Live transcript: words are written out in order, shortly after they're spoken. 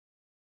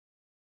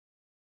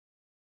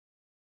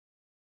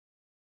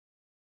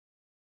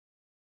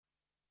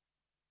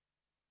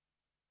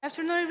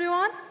Afternoon,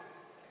 everyone.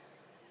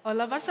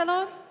 Hola,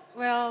 Barcelona.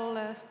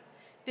 Well,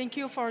 thank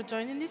you for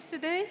joining us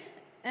today.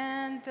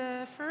 And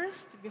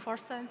first, before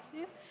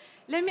starting,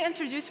 let me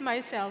introduce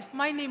myself.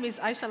 My name is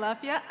Aicha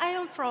Laafia. I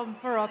am from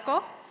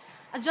Morocco,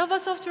 a Java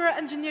software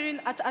engineering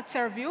at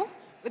Serviu,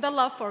 with a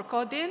love for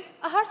coding,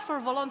 a heart for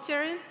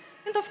volunteering,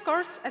 and of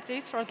course, a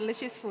taste for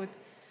delicious food.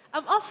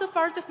 I'm also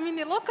part of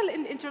many local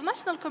and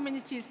international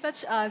communities,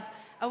 such as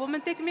a Women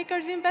Tech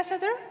Makers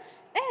Ambassador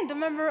and a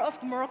member of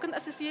the Moroccan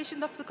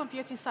Association of the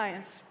Computing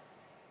Science.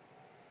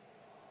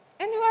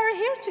 And we are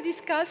here to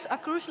discuss a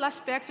crucial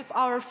aspect of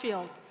our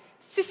field,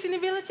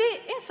 sustainability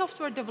in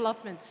software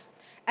development.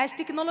 As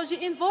technology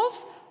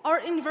evolves, our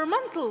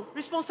environmental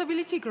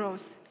responsibility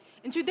grows.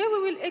 And today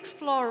we will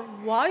explore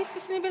why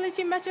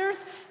sustainability matters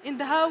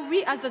and how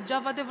we as the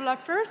Java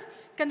developers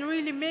can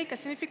really make a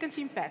significant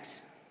impact.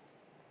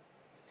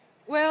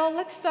 Well,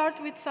 let's start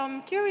with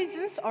some key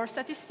reasons or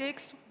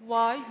statistics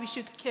why we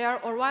should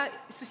care or why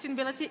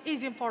sustainability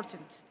is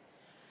important.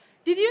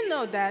 Did you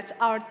know that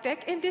our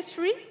tech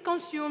industry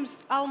consumes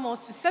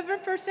almost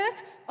 7%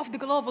 of the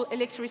global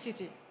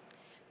electricity?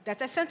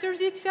 Data centers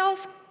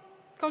itself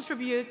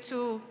contribute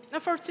to,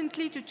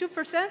 unfortunately, to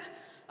 2%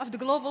 of the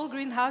global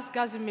greenhouse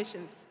gas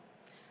emissions.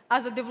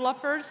 As a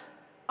developers,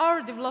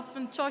 our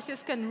development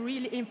choices can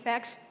really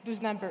impact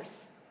those numbers.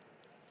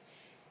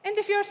 And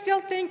if you're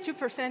still thinking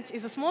 2%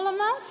 is a small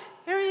amount,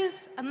 here is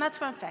a not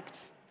fun fact.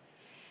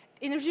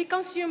 Energy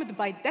consumed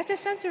by data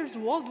centers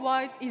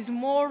worldwide is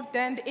more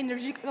than the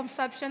energy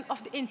consumption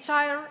of the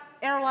entire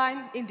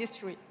airline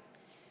industry.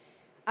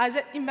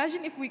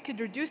 Imagine if we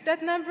could reduce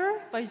that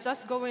number by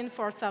just going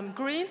for some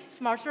green,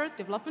 smarter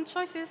development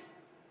choices.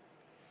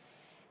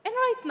 And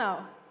right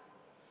now,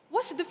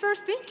 what's the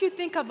first thing you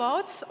think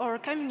about or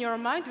come in your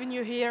mind when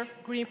you hear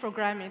green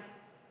programming?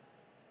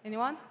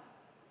 Anyone?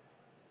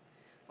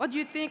 What do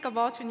you think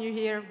about when you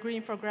hear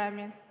green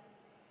programming?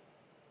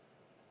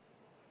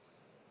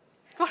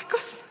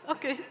 Marcos?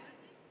 OK.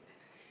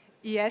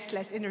 Yes,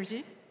 less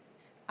energy.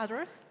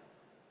 Others?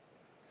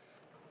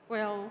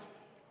 Well,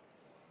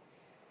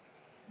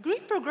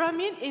 green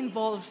programming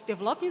involves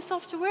developing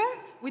software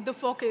with the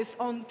focus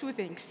on two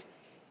things,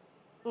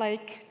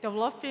 like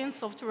developing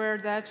software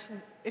that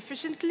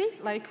efficiently,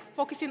 like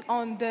focusing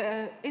on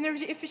the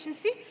energy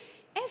efficiency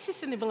and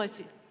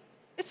sustainability.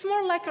 It's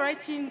more like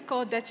writing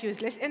code that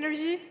uses less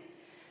energy,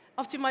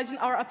 optimizing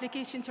our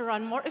application to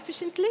run more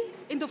efficiently,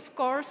 and of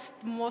course,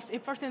 the most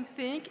important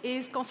thing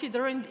is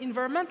considering the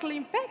environmental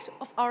impact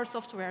of our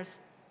softwares.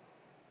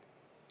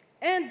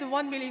 And the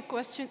 1 million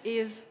question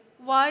is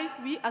why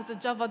we as the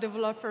Java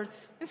developers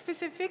in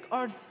specific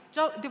or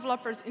Java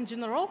developers in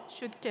general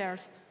should care.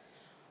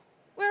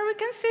 Where we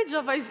can see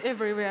Java is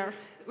everywhere.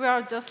 We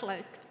are just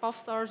like the pop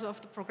stars of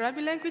the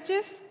programming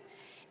languages.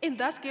 And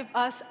that gives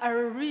us a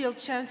real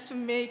chance to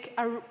make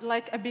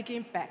a big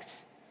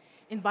impact.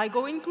 And by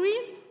going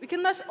green, we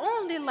can not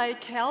only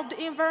help the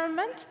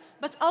environment,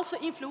 but also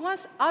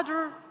influence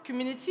other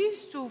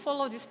communities to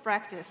follow this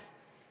practice.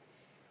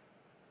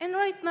 And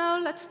right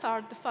now, let's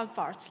start the fun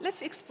part.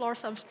 Let's explore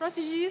some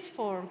strategies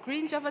for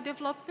green Java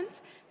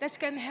development that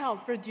can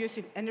help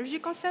reducing energy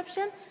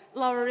consumption,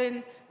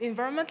 lowering the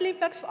environmental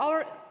impacts of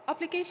our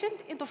application,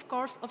 and of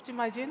course,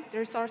 optimizing the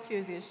resource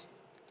usage.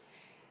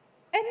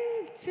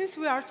 And since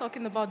we are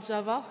talking about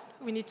Java,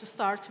 we need to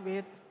start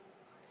with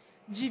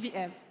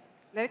JVM.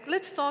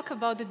 Let's talk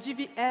about the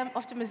JVM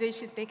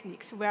optimization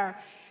techniques, where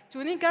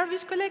tuning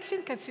garbage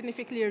collection can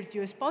significantly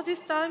reduce process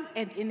time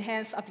and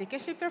enhance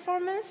application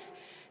performance.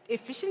 The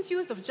efficient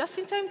use of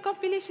just-in-time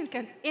compilation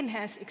can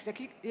enhance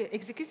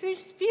execution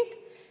speed.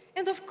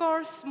 And of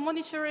course,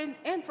 monitoring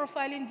and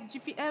profiling the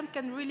JVM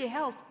can really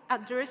help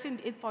addressing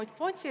the endpoint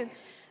pointing,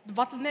 the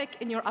bottleneck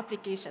in your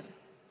application.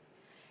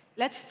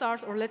 Let's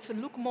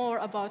look more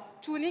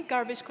about tuning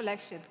garbage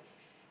collection.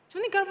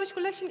 Tuning garbage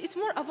collection is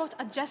more about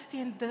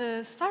adjusting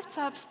the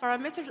startup's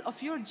parameters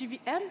of your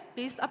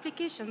JVM-based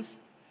applications.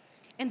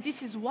 And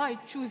this is why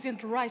choosing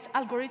the right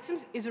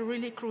algorithms is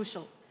really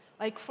crucial.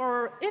 Like,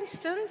 for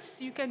instance,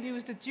 you can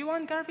use the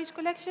G1 garbage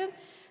collection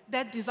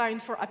that's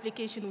designed for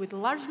application with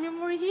large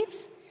memory heaps,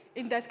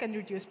 and that can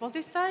reduce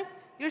process time.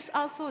 There's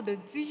also the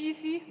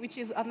ZGC, which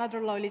is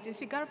another low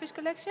latency garbage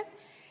collection.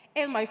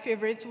 And my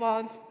favorite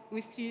one,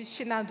 which is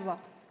Shenandoah.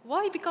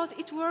 Why? Because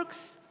it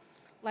works,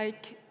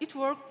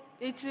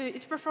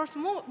 it performs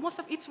most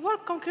of its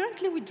work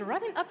concurrently with the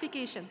running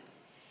application.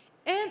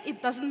 And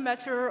it doesn't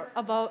matter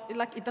about,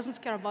 it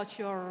doesn't care about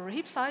your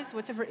heap size,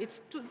 whatever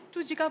it's 2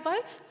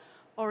 gigabytes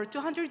or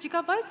 200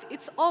 gigabytes,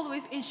 it's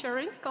always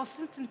ensuring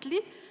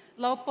consistently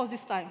low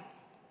process time.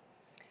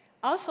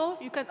 Also,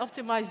 you can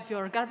optimize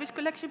your garbage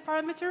collection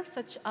parameters,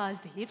 such as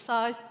the heap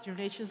size,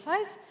 generation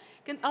size,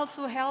 can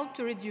also help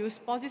to reduce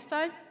process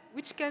time,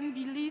 which can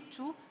lead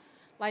to,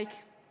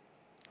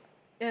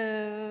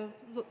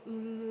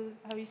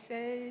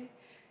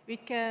 we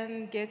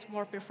can get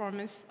more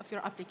performance of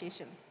your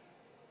application.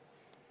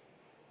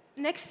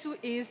 Next to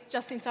is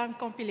just-in-time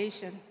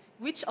compilation,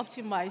 which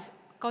optimizes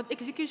code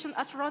execution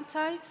at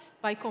runtime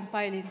by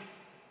compiling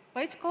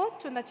bytecode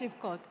to native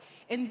code.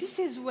 And this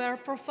is where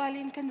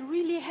profiling can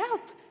really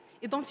help,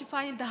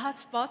 identifying the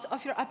hotspots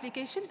of your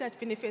application that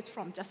benefits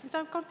from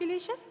just-in-time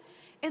compilation.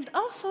 And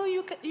also,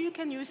 you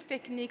can use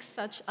techniques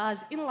such as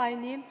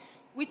inlining,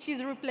 which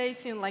is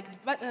replacing like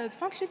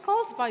function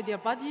calls by their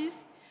bodies.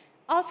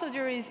 Also,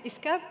 there is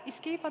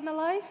escape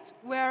analyze,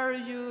 where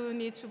you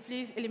need to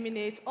please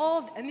eliminate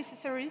all the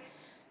unnecessary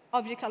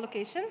object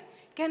allocation,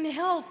 can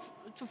help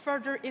to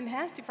further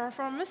enhance the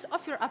performance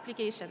of your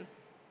application.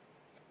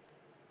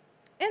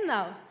 And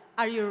now,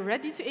 are you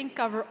ready to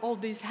uncover all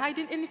these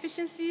hidden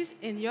inefficiencies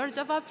in your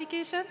Java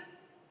application?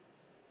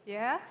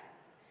 Yeah?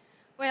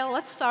 Well,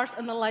 let's start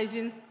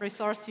analyzing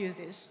resource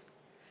usage.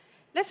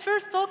 Let's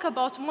first talk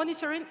about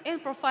monitoring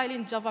and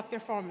profiling Java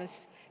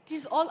performance.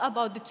 This is all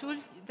about the tool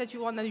that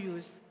you want to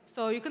use.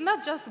 So you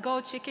cannot just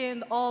go check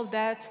in all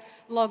that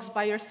logs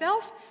by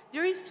yourself.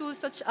 There is tools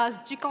such as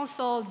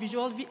gconsole,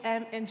 Visual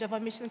VM, and Java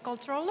Mission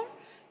Controller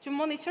to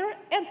monitor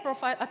and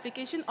profile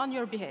application on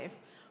your behalf.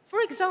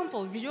 For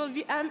example, Visual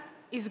VM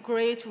is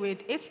great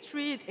with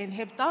H-Street and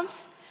heap dumps,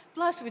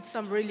 plus with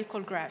some really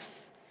cool graphs.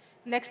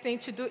 Next thing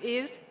to do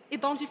is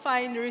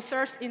identifying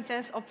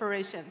resource-intense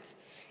operations.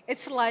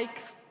 It's like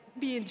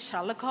being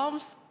Sherlock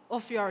Holmes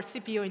of your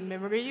CPU and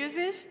memory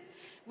usage,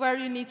 where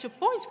you need to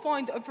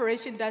point-to-point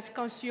operation that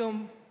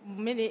consume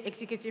many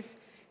executive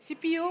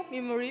CPU,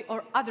 memory,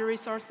 or other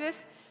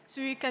resources,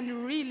 so you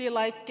can really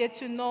get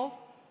to know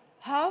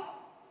how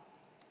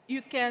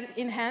you can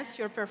enhance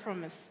your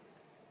performance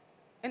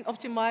and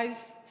optimize,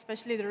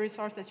 especially the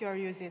resource that you are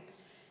using.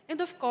 And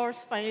of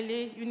course,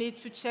 finally, you need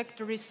to check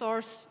the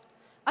resource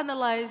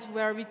analyze,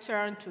 where we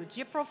turn to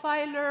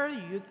gprofiler,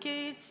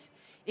 UKit,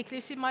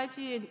 Eclipse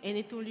MIT, and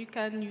any tool you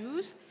can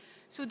use,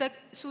 so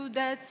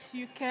that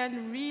you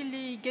can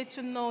really get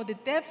to know the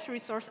depth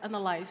resource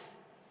analyze.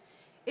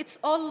 It's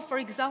all, for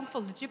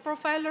example, the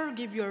gprofiler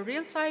give you a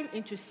real-time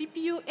into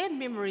CPU and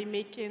memory,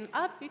 making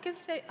you can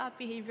say app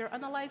behavior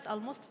analyze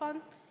almost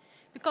fun,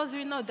 because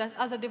we know that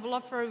as a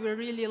developer, we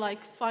really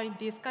find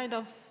these kind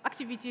of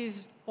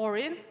activities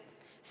boring,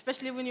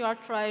 especially when you are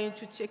trying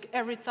to check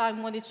every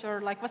time, monitor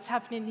what's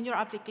happening in your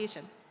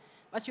application.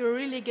 But you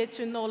really get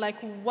to know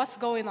what's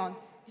going on.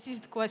 This is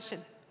the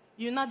question.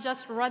 You're not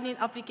just running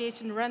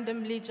application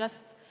randomly just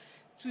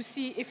to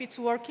see if it's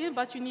working,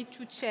 but you need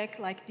to check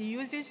the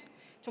usage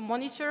to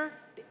monitor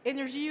the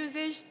energy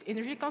usage, the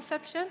energy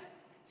consumption,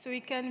 so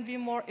you can be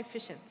more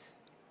efficient.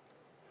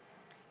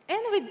 And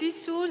with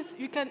these tools,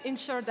 you can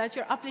ensure that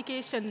your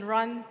application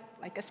run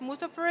like a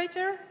smooth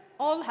operator,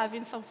 all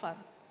having some fun.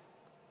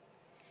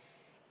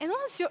 And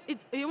once you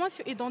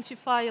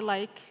identify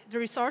the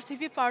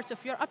resource-heavy parts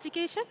of your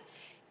application,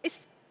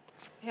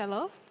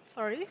 hello,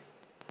 sorry.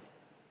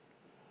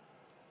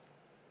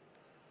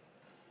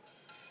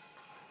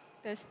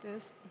 Test.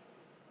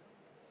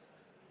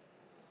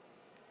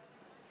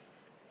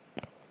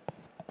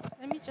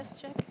 Let me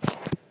just check.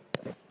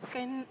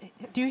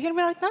 Do you hear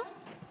me right now?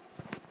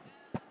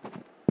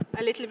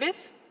 A little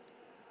bit?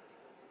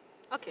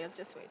 OK, I'll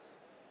just wait.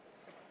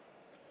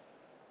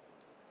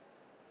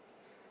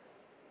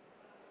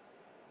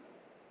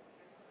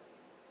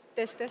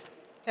 Test.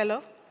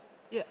 Hello?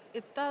 Yeah,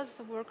 it does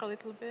work a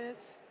little bit.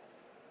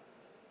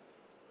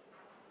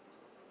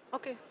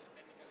 OK.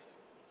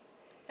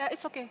 Yeah,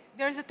 it's OK.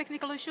 There's a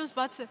technical issues,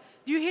 but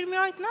do you hear me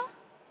right now?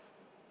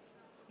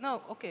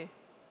 No? OK.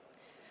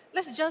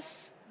 Let's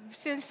just,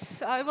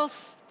 since I will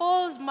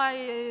pause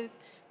my,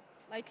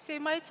 say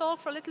my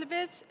talk for a little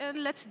bit,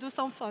 and let's do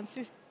some fun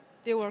since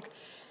they work.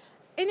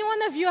 Any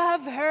one of you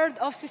have heard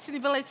of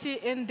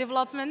sustainability in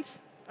development?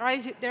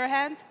 Raise their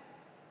hand.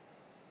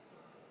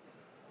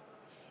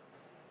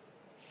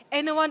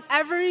 Anyone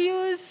ever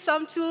use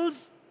some tools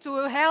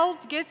to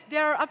help get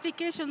their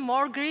application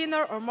more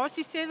greener or more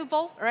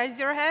sustainable? Raise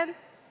your hand.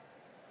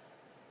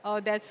 Oh,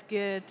 that's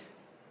good.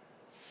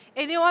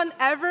 Anyone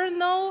ever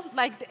know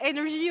the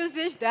energy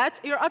usage that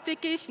your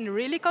application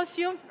really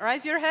consumes?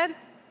 Raise your hand.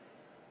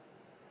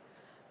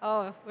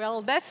 Oh,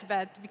 well, that's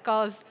bad,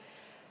 because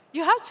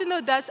you have to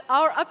know that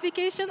our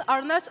applications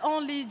are not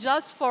only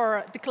just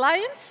for the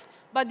clients,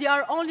 but there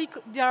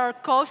are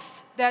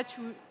costs that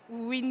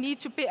we need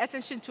to pay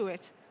attention to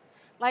it.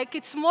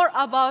 It's more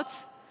about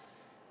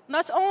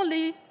not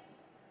only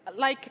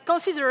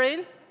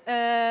considering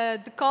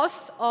the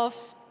cost of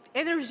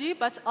energy,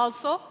 but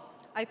also,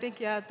 I think,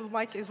 yeah, the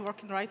mic is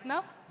working right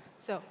now.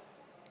 So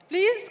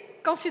please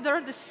consider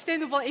the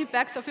sustainable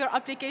impacts of your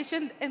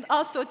application, and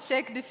also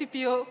check the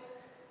CPU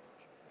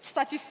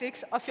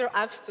statistics of your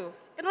apps too.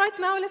 And right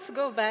now, let's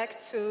go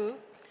back to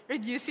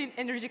reducing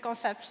energy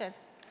consumption.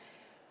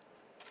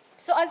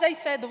 So as I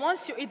said,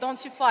 once you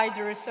identify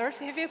the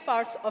resource-heavy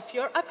parts of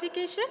your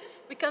application,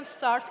 we can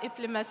start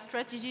implement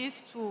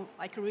strategies to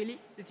really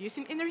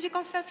reducing energy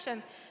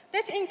consumption.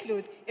 That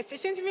include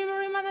efficient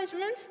memory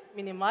management,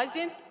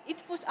 minimizing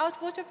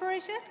input-output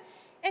operation,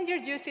 and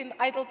reducing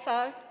idle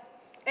time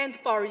and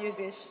power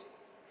usage.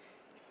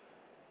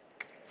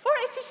 For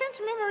efficient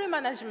memory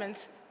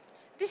management,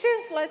 this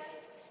is,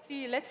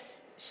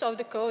 let's show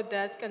the code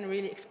that can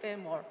really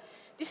explain more.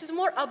 This is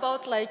more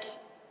about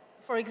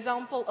for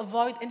example,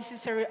 avoid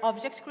unnecessary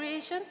object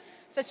creation,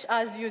 such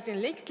as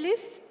using linked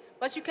lists,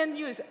 but you can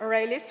use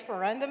array lists for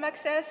random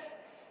access,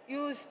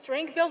 use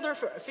string builder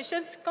for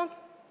efficient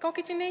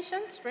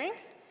concatenation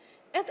strings,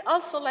 and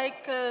also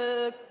like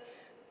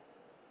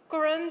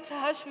current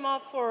hash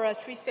map for a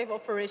tree-save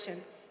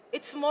operation.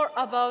 It's more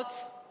about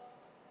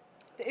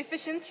the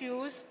efficient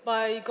use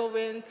by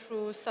going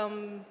through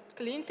some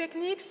clean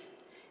techniques.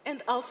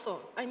 And also,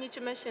 I need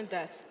to mention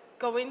that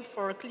going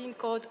for a clean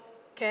code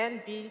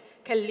can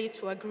lead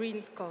to a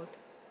green code.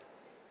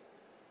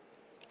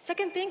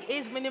 Second thing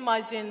is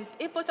minimizing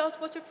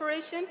input-output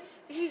operation.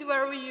 This is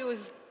where we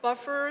use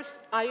buffers,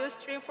 I/O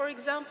stream, for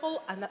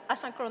example, and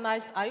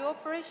asynchronized I/O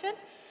operation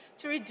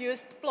to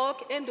reduce the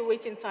block and the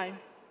waiting time.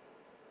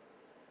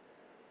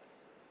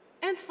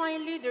 And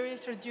finally, there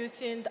is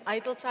reducing the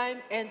idle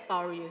time and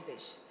power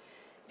usage.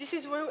 This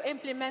is where we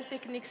implement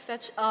techniques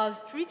such as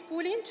thread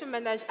pooling to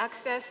manage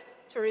access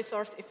to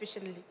resource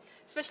efficiently.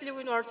 Especially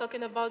when we are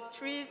talking about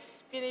threads,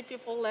 many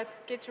people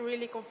get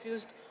really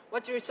confused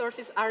what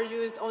resources are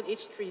used on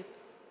each thread.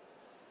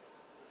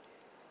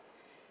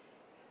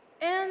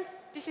 And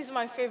this is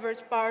my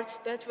favorite part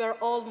that we are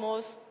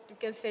almost, you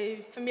can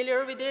say,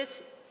 familiar with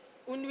it,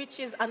 which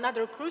is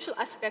another crucial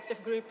aspect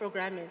of green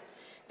programming.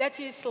 That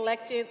is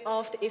selecting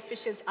of the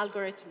efficient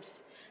algorithms.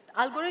 The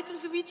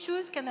algorithms we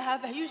choose can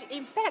have a huge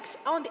impact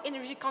on the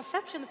energy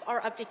consumption of our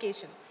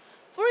application.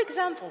 For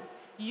example,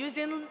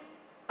 using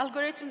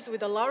algorithms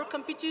with a lower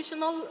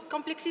computational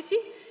complexity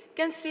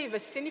can save a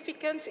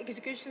significant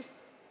execution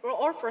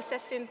or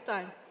processing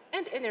time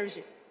and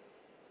energy.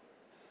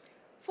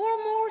 For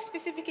a more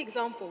specific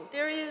example,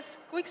 there is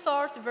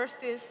quicksort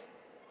versus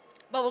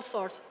bubble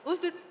sort.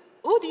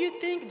 Who do you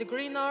think the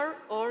greener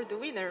or the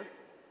winner?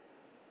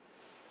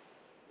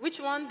 Which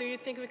one do you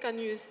think we can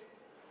use?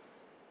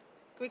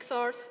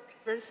 Quicksort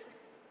versus,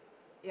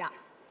 yeah,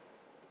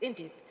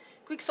 indeed.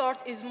 Quicksort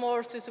is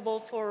more suitable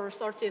for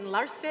sorting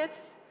large sets.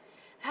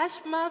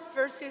 Hash map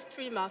versus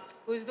tree map.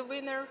 Who's the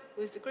winner?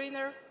 Who's the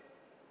greener?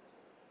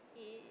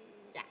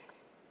 Yeah.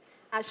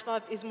 Hash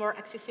map is more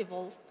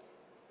accessible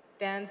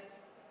than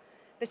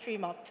the tree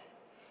map.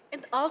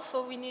 And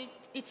also,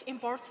 it's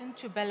important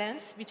to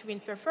balance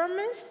between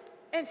performance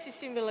and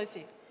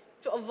systemability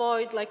to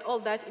avoid all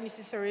that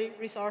unnecessary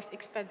resource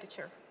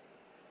expenditure.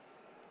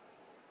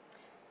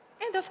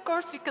 And of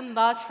course, we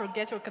cannot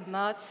forget or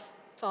cannot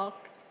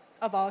talk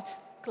about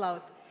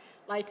cloud.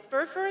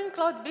 Preferring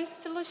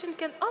cloud-based solution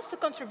can also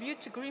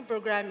contribute to green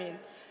programming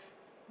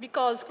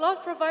because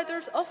cloud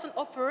providers often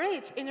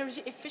operate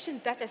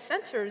energy-efficient data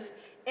centers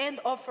and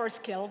offer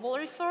scalable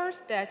resource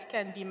that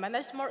can be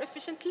managed more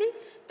efficiently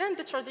than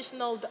the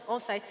traditional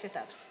on-site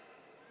setups.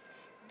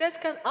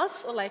 That can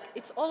also,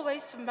 it's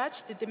always to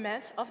match the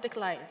demands of the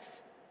clients,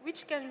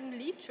 which can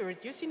lead to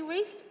reducing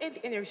waste and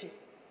energy.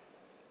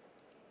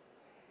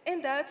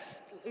 And that's,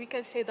 we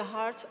can say, the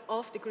heart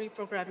of the green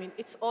programming.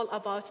 It's all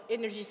about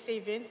energy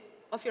saving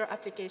of your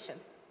application.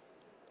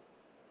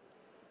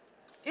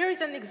 Here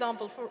is an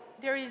example.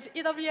 There is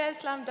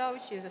AWS Lambda,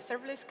 which is a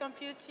serverless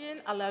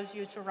computing, allows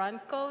you to run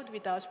code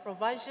without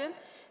provision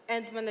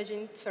and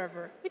managing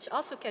server, which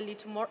also can lead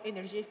to more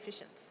energy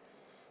efficiency.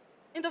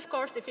 And of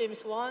course, the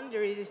famous one,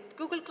 there is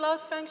Google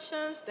Cloud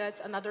Functions. That's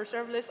another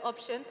serverless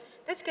option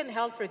that can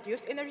help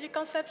reduce energy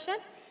consumption.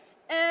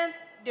 And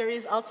there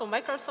is also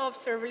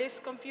Microsoft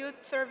Serverless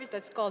Compute Service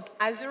that's called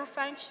Azure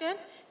Function,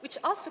 which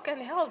also can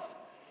help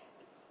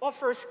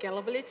offer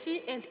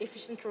scalability and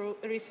efficient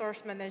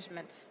resource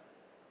management.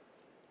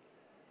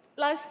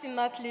 Last and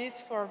not least,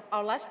 for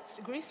our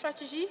last green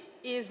strategy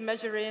is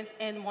measuring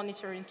and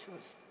monitoring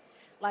tools.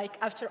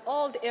 After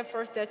all the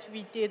efforts that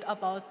we did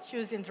about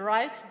choosing the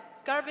right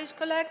garbage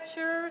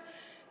collector,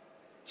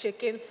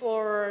 checking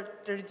for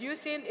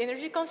reducing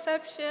energy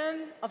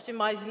consumption,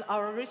 optimizing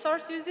our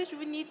resource usage,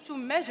 we need to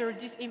measure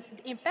the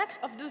impact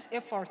of those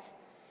efforts.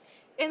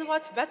 And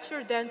what's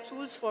better than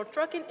tools for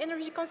tracking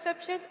energy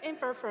consumption and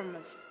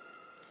performance?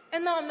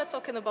 And now I'm not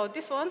talking about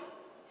this one,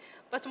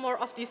 but more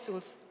of these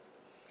tools.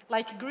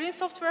 Green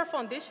Software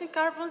Foundation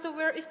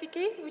Carbon-Aware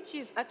SDK, which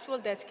is a tool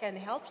that can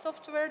help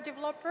software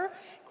developer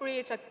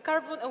create a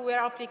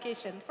carbon-aware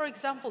application. For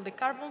example, the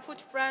carbon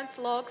footprint,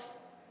 logs,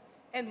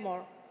 and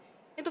more.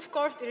 And of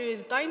course, there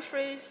is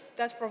Dynatrace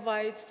that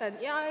provides an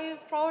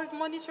AI-powered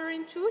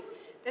monitoring tool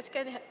that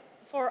can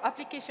for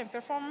application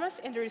performance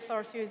and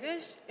resource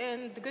usage.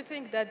 And the good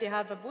thing that they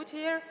have a boot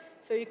here,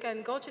 so you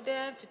can go to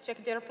them to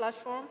check their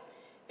platform.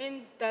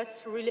 And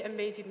that's really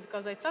amazing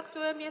because I talked to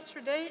them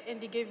yesterday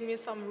and they gave me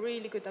some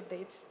really good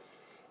updates.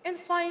 And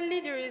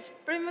finally, there is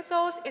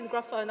Prometheus and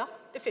Grafana,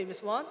 the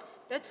famous one.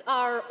 That's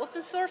our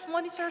open source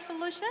monitor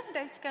solution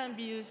that can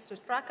be used to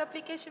track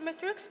application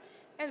metrics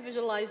and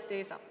visualize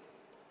data.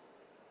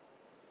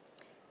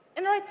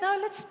 And right now,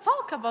 let's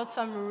talk about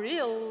some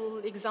real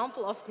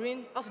example of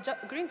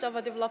green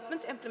Java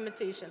development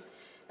implementation.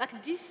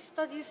 These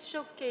studies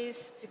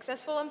showcase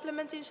successful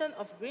implementation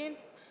of green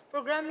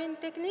programming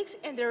techniques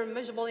and their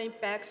measurable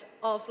impacts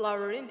of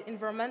lowering the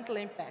environmental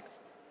impact.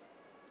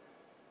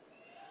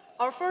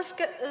 Our first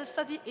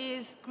study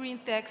is Green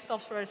Tech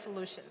Software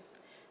Solution.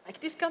 Like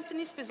this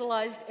company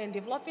specialized in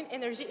developing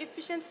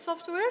energy-efficient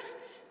softwares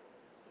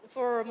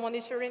for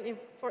monitoring,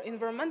 for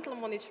environmental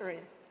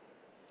monitoring.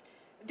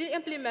 They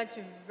implement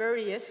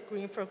various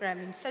green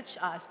programming, such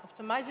as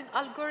optimizing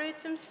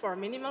algorithms for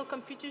minimal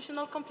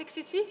computational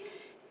complexity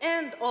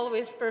and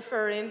always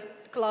preferring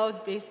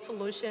cloud-based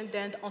solution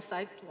than the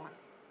on-site one.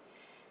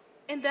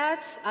 And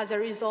that, as a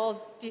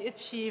result, they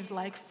achieved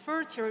like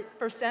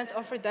 30%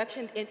 of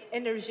reduction in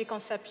energy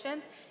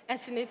consumption and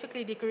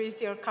significantly decreased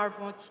their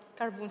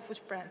carbon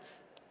footprint.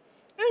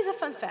 Here is a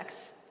fun fact.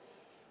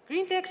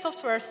 Green tech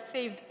software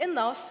saved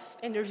enough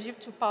energy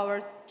to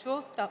power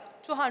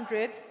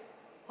 200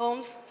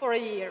 homes for a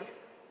year.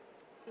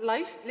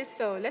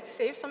 Let's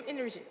save some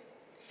energy.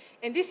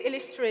 And this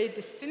illustrates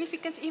the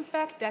significant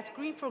impact that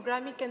green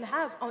programming can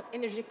have on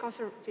energy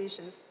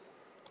conservation.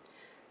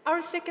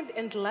 Our second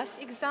and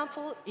last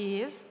example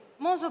is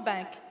Monzo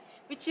Bank,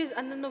 which is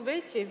an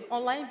innovative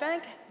online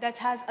bank that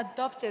has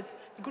adopted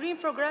green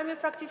programming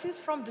practices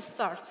from the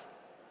start,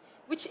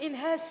 which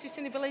enhance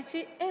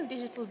sustainability and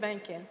digital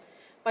banking.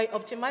 By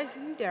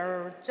optimizing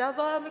their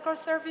Java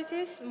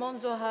microservices,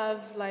 Monzo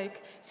have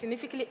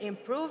significantly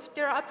improved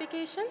their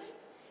applications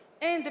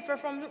and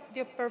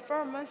the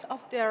performance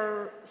of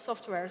their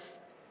softwares.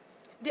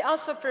 They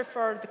also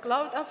prefer the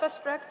cloud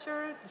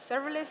infrastructure, the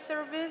serverless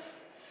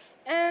service,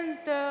 and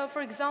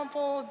for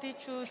example, they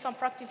choose some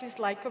practices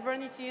like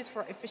Kubernetes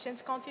for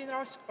efficient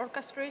container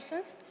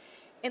orchestrations.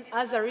 And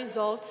as a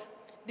result,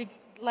 they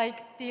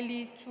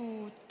lead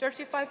to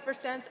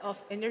 35% of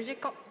energy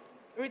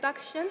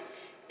reduction.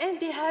 And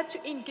they had to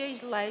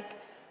engage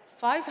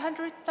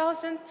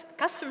 500,000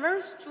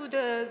 customers to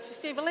the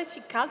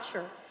sustainability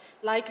culture,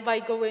 by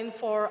going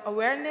for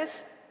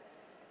awareness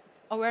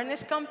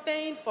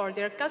campaign for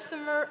their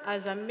customer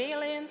as a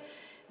mailing.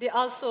 They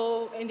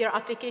also, in their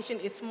application,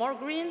 it's more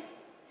green.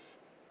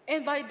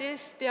 And by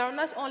this, they are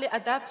not only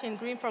adapting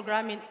green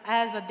programming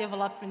as a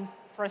development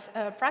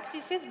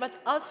practices, but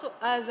also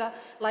as a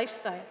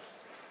lifestyle.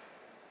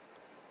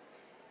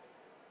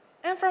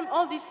 And from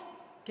all these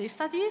case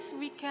studies,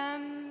 we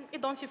can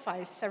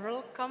identify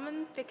several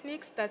common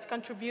techniques that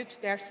contribute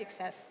to their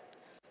success.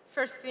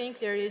 First thing,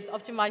 there is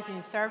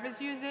optimizing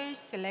service usage,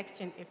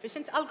 selecting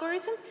efficient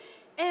algorithm,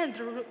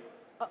 and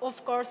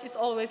of course, it's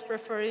always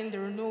preferring the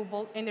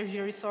renewable energy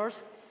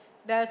resource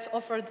that's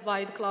offered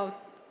by the cloud.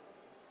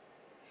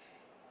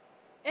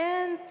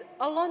 And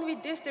along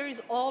with this, there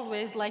is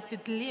always the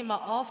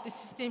dilemma of the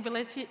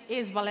sustainability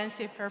is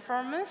balancing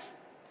performance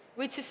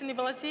with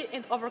sustainability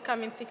and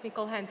overcoming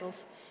technical handles.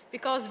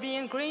 Because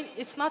being green,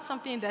 it's not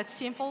something that's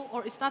simple,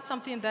 or it's not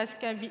something that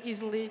can be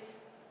easily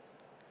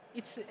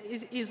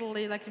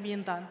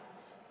being done.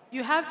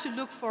 You have to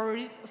look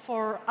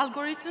for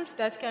algorithms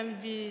that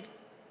can be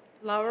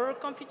lower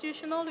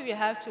computational. We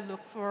have to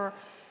look for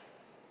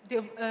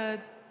the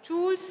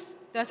tools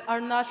that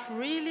are not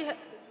really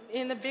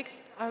in a big,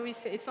 I would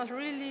say, it's not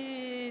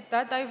really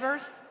that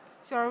diverse.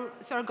 So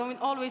are going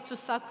always to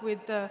suck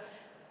with the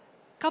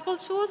couple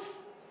tools.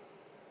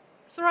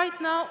 So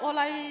right now, all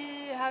I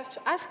have to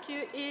ask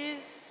you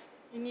is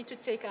you need to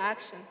take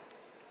action.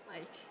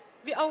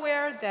 Be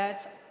aware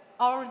that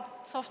our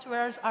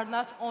softwares are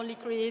not only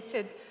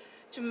created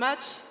to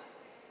match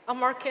a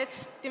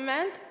market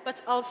demand,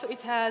 but also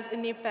it has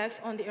an impact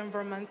on the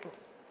environmental.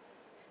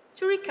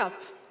 To recap,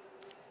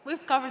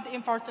 we've covered the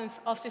importance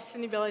of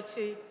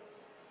sustainability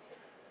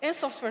in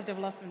software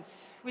development.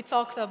 We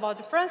talked about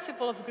the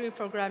principle of green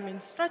programming,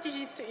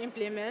 strategies to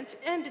implement,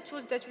 and the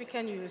tools that we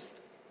can use.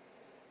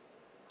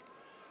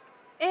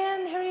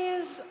 And here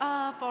is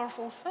a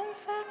powerful fun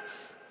fact.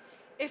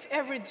 If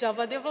every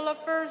Java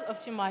developers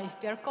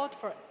optimized their code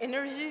for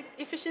energy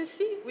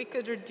efficiency, we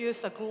could reduce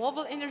the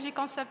global energy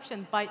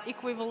consumption by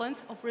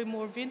equivalent of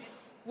removing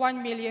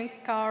 1 million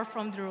cars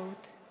from the road.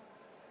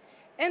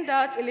 And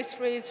that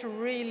illustrates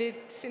really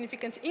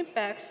significant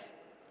impacts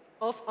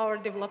of our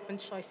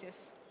development choices.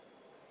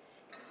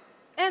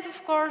 And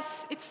of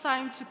course, it's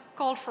time to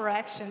call for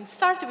action.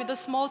 Start with the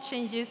small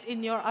changes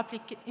in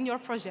your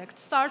project.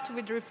 Start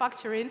with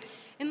refactoring,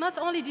 and not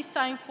only this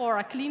time for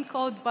a clean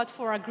code, but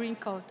for a green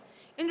code.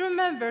 And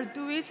remember,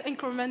 do it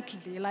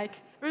incrementally.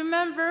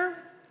 Remember,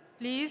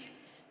 please,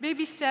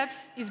 baby steps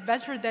is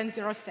better than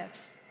 0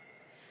 steps.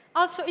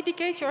 Also,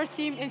 educate your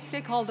team and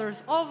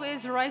stakeholders.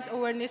 Always raise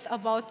awareness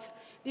about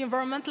the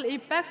environmental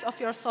impacts of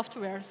your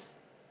softwares.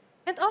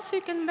 And also,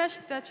 you can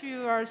measure that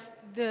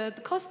the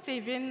cost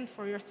saving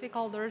for your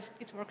stakeholders,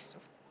 it works too.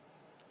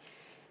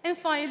 And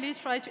finally,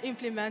 try to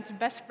implement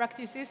best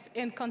practices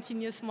and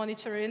continuous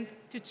monitoring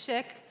to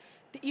check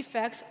the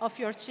effects of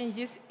your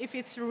changes, if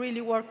it's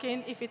really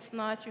working. If it's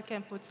not, you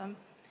can put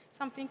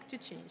something to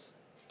change.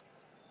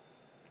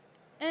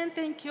 And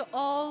thank you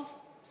all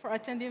for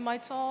attending my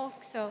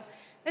talk. So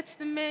let's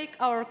make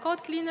our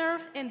code cleaner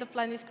and the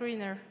planet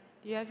greener.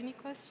 Do you have any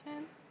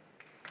questions?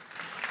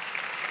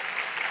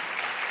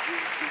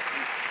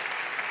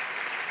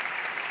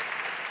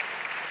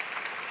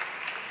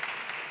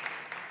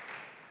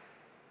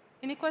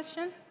 Any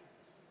question?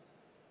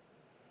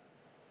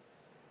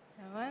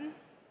 No one?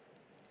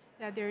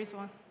 Yeah, there is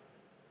one.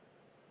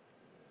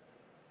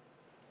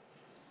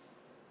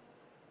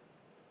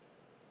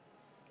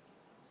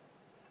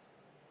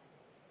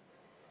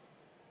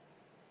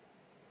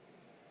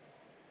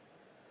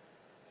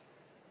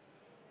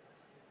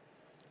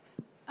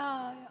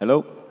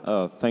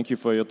 Hello. Thank you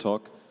for your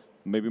talk.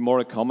 Maybe more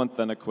a comment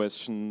than a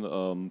question.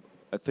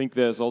 I think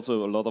there's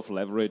also a lot of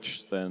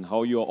leverage than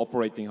how you're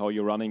operating, how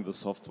you're running the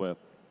software.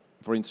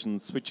 For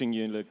instance, switching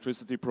your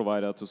electricity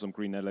provider to some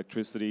green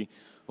electricity,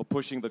 or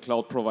pushing the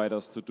cloud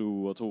providers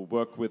to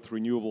work with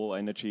renewable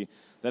energy.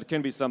 That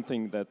can be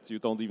something that you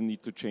don't even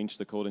need to change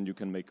the code, and you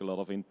can make a lot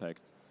of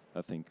impact,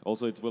 I think.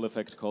 Also, it will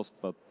affect cost,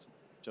 but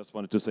just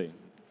wanted to say.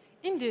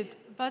 Indeed,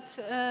 but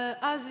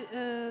as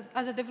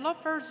a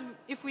developers,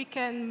 if we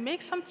can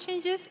make some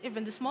changes,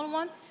 even the small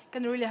one,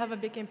 can really have a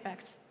big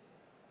impact.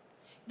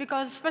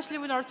 Because especially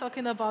when we're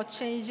talking about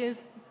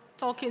changes,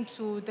 talking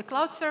to the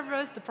cloud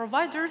servers, the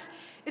providers,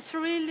 it's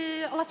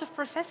really a lot of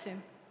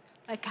processing,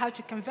 like how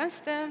to convince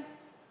them,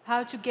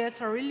 how to get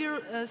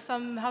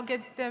somehow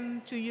get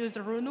them to use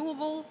the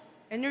renewable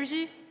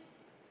energy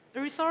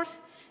resource.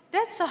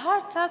 That's a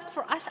hard task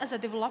for us as a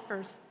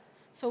developers.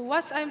 So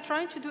what I'm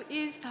trying to do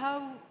is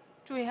how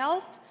to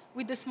help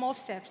with the small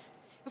steps.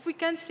 If we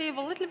can save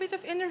a little bit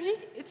of energy,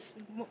 it's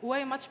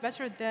way much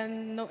better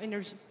than no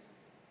energy.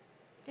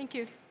 Thank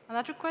you.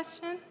 Another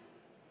question?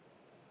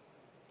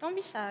 Don't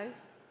be shy.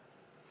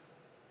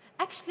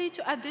 Actually,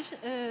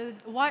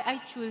 why I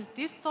choose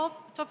this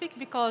topic,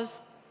 because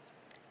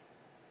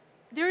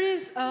there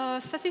is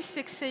a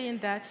statistic saying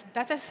that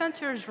data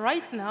centers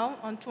right now,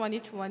 on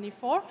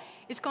 2024,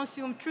 is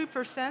consume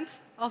 3%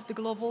 of the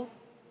global,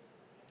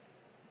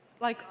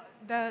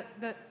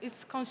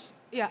 it's consumed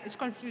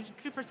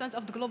 3%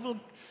 of the global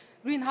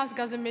greenhouse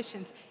gas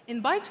emissions.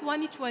 And by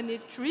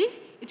 2023,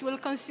 it will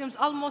consume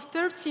almost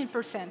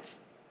 13%.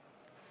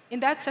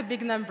 And that's a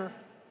big number.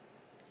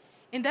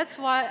 And that's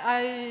why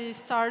I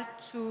start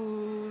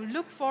to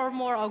look for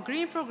more of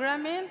green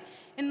programming,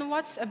 and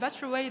what's a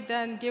better way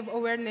than give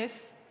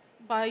awareness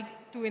by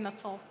doing a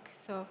talk.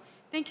 So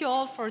thank you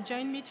all for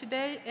joining me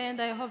today,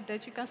 and I hope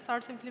that you can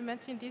start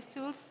implementing these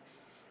tools.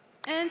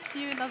 And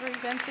see you in another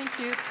event. Thank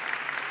you.